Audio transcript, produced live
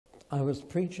I was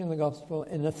preaching the gospel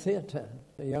in a theatre.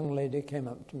 A young lady came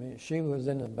up to me. She was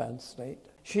in a bad state.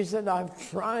 She said, I've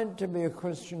tried to be a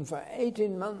Christian for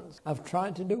 18 months. I've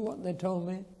tried to do what they told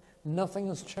me. Nothing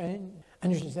has changed.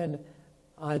 And she said,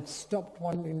 I'd stopped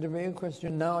wanting to be a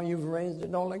Christian. Now you've raised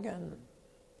it all again.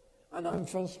 And I'm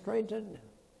frustrated.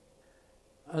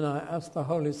 And I asked the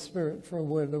Holy Spirit for a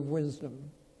word of wisdom.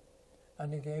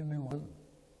 And he gave me one.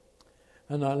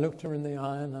 And I looked her in the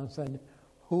eye and I said,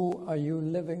 who are you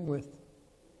living with?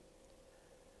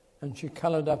 And she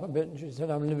colored up a bit and she said,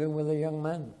 I'm living with a young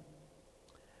man.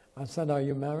 I said, are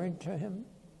you married to him?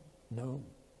 No.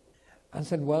 I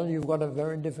said, well, you've got a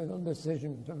very difficult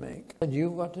decision to make. And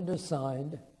you've got to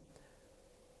decide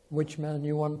which man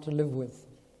you want to live with,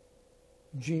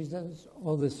 Jesus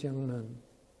or this young man.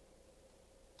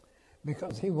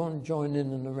 Because he won't join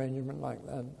in an arrangement like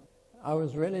that. I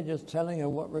was really just telling her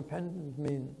what repentance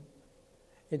means.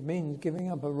 It means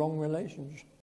giving up a wrong relationship.